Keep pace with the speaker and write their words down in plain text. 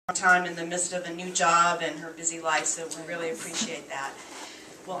time in the midst of a new job and her busy life, so we really appreciate that.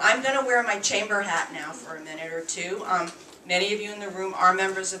 Well, I'm going to wear my chamber hat now for a minute or two. Many of you in the room are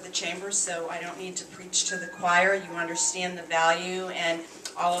members of the chamber, so I don't need to preach to the choir. You understand the value and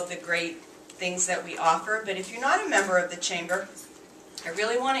all of the great things that we offer. But if you're not a member of the chamber, I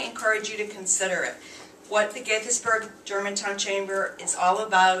really want to encourage you to consider it. What the Gaithersburg-Germantown Chamber is all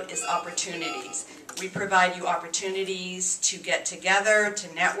about is opportunities. We provide you opportunities to get together,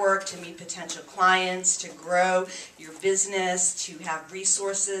 to network, to meet potential clients, to grow your business, to have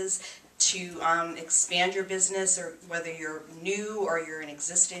resources, to expand your business, or whether you're new or you're an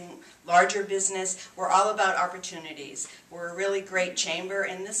existing larger business. We're all about opportunities. We're a really great chamber.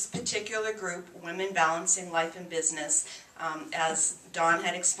 In this particular group, Women Balancing Life and Business, as Dawn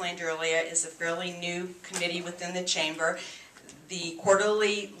had explained earlier, is a fairly new committee within the chamber. The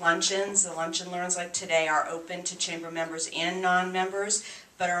quarterly luncheons, the lunch and learns like today, are open to chamber members and non-members,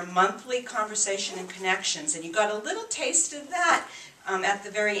 but our monthly conversation and connections, and you got a little taste of that at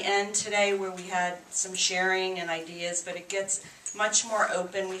the very end today, where we had some sharing and ideas, but it gets much more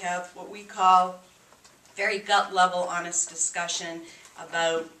open. We have what we call very gut level honest discussion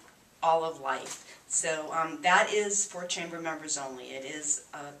about all of life. So that is for chamber members only. It is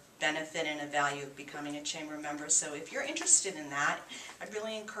a benefit and a value of becoming a chamber member. So if you're interested in that, I'd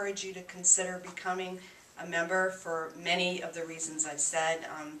really encourage you to consider becoming a member for many of the reasons I've said.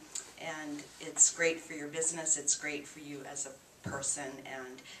 And it's great for your business, it's great for you as a person,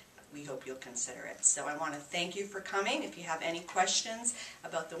 and we hope you'll consider it. So I want to thank you for coming. If you have any questions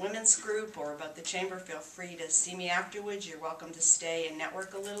about the women's group or about the chamber, feel free to see me afterwards. You're welcome to stay and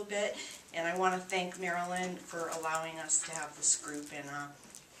network a little bit. And I want to thank Marilyn for allowing us to have this group and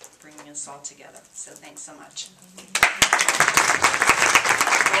bringing us all together. So thanks so much.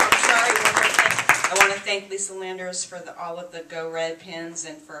 Oh, I'm sorry. I want to thank Lisa Landers for all of the Go Red pins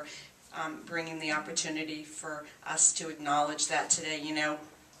and for bringing the opportunity for us to acknowledge that today. You know,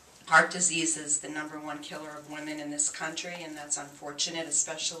 heart disease is the #1 killer of women in this country, and that's unfortunate,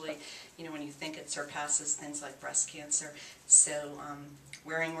 especially, you know, when you think it surpasses things like breast cancer. So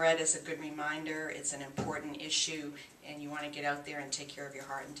wearing red is a good reminder. It's an important issue, and you want to get out there and take care of your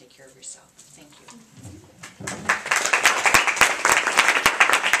heart and take care of yourself. Thank you.